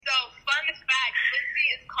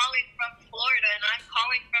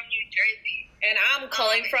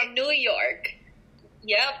calling from New York.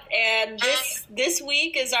 Yep, and this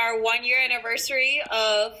week is our 1-year anniversary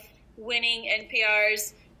of winning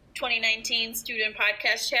NPR's 2019 Student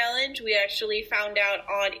Podcast Challenge. We actually found out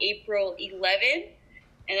on April 11th,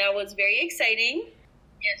 and that was very exciting.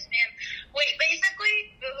 Yes, ma'am. Wait,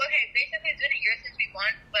 basically, it's been a year since we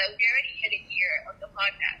won, but we already hit a year of the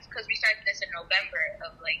podcast because we started this in November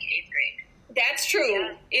of 8th grade. That's true.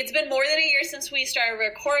 Yeah. It's been more than a year since we started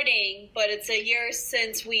recording, but it's a year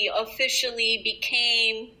since we officially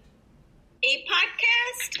became a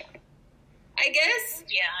podcast, I guess.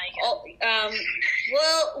 Yeah, I guess.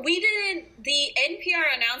 Well, the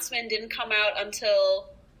NPR announcement didn't come out until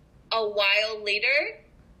a while later,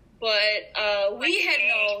 but we had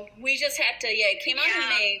known. We just had to, it came out in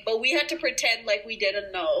May, but we had to pretend like we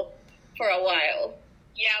didn't know for a while.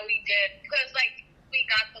 Yeah, we did, because, we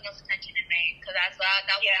got the most attention in May because that was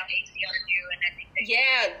ACLU and everything.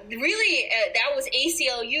 Yeah, really, that was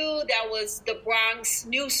ACLU. That was the Bronx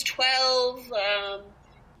News 12.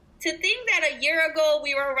 To think that a year ago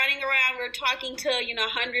we were running around, we were talking to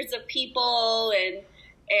hundreds of people and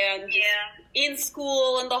in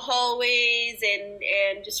school in the hallways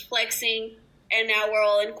and just flexing, and now we're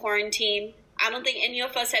all in quarantine. I don't think any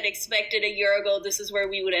of us had expected a year ago this is where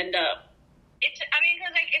we would end up. It's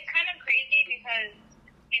kind of crazy because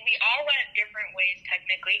we all went different ways,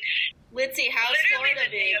 technically. Let's see, how's Florida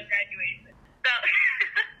the day of graduation? So,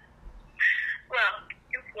 well,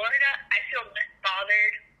 in Florida, I feel less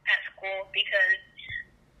bothered at school because,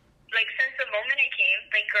 since the moment I came,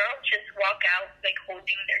 girls just walk out,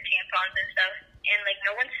 holding their tampons and stuff, and,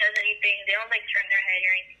 no one says anything. They don't, turn their head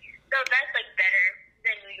or anything. So that's, better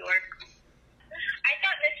than New York. I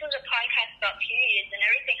thought this was a podcast about periods, and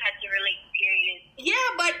everything had to relate to periods. Yeah,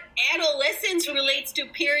 but adolescence relates to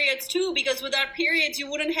periods, too, because without periods, you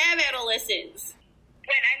wouldn't have adolescence.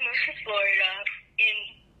 When I moved to Florida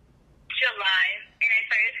in July, and I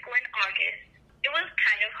started school in August, it was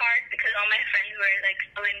kind of hard because all my friends were,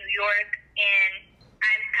 still in New York, and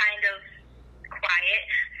I'm kind of quiet.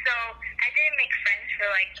 So I didn't make friends for,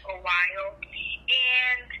 a while,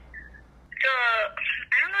 and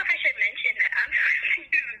I don't know if I should mention that. I'm so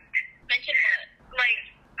confused. Mention what?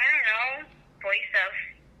 I don't know, boy stuff.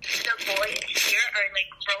 The boys here are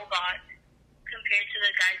robots compared to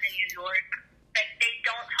the guys in New York. They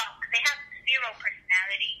don't talk. They have zero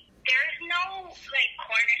personality. There's no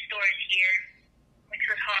corner stores here, which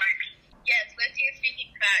was hard. Yes, Lizzie is speaking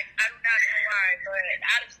fact. I do not know why, but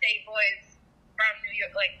out-of-state boys from New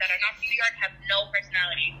York, that are not from New York, have no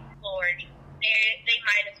personality. Lord. They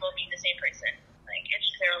might as well be the same person. It's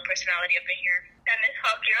zero personality up in here. And Miss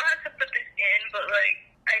Hawk, you don't have to put this in, but,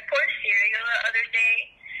 I poured cereal the other day,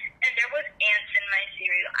 and there was ants in my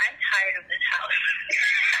cereal. I'm tired of this house.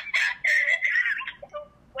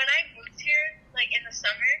 When I moved here, in the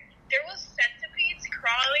summer, there was centipedes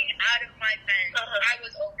crawling out of my fence. I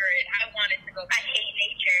was over it. I wanted to go back. I hate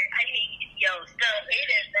nature. I hate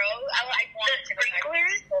it, bro. I wanted to go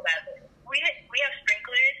back so badly. We have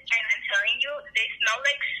sprinklers, and I'm telling you, they smell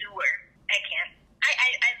like sewer. I can't.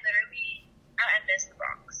 I miss the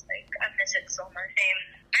Bronx. I miss it so much. Same.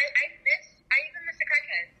 I even miss the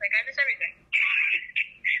crackheads. I miss everything.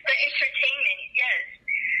 The entertainment, yes.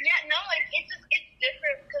 Yeah, no, it's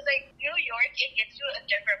different because, New York, it gives you a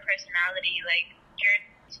different personality. You're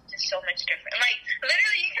just so much different.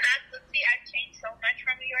 Literally, you can ask Lucy, I've changed so much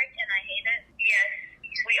from New York, and I hate it. Yes,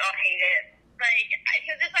 we all hate it.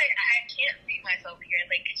 Because it's I can't see myself here.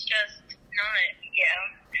 It's just not.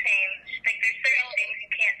 Yeah, same. There's certain things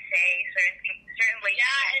you can't say, certain ways you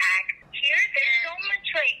can't act. Here, there's so much,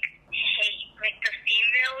 hate. The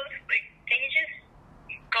females, they just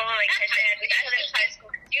go, head to head with each other. High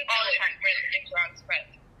school, you all the time.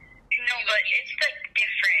 No, but it's,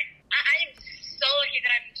 different. I'm so lucky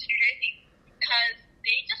that I moved to New Jersey because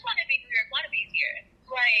they just want to be New York wannabes here.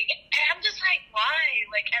 I'm just why?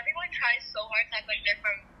 Everyone tries so hard to act like they're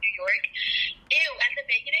from New York. Ew, and the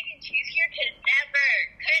bacon, egg, and cheese here could never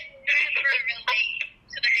relate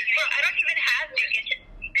to the bacon. Bro, I don't even have bacon,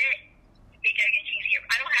 egg, and cheese here.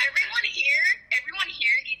 I don't have everyone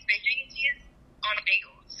here eats bacon, egg, and cheese on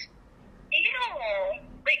bagels. Ew.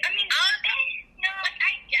 No,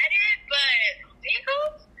 I get it, but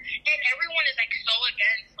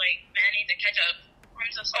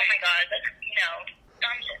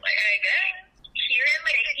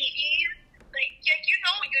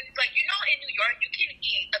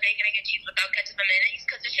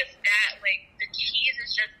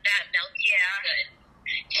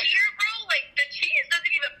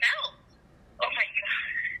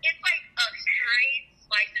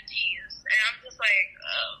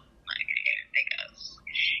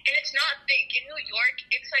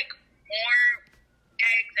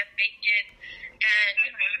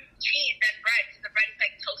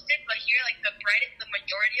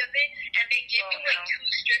something, and they give you like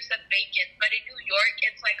 2 strips of bacon. But in New York,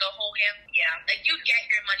 it's like a whole ham. Yeah, like you get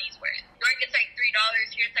your money's worth. New York, it's like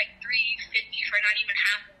 $3. Here, it's like $3.50 for not even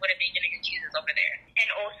half of what a bacon, egg, and cheese is over there. And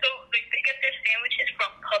also, like they get their sandwiches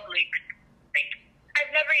from Publix. Like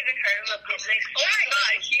I've never even heard of a Publix. Oh my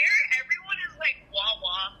god! Here, everyone is like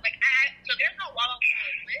Wawa. Like so there's no Wawa where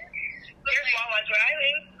I live. There's like, Wawas where I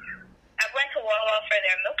live. I went to Wawa for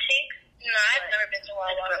their milkshakes. No, I've never been to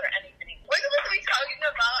Wawa for anything. We're supposed to be talking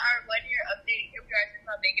about our 1-year update if we are talking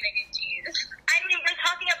about bacon, egg, and cheese. I mean, we're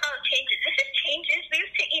talking about changes. This is changes. We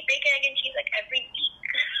used to eat bacon, egg, and cheese like every week.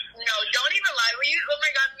 No, don't even lie. Oh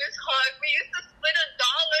my god, Miss Hug, we used to split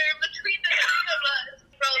 $1 between the 3 of us.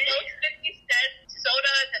 Bro, those 50-cent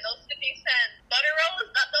sodas and those 50-cent butter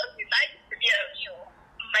rolls, not those I used to be you.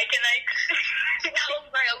 Mike and Ike. Oh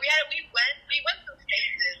my god, we went to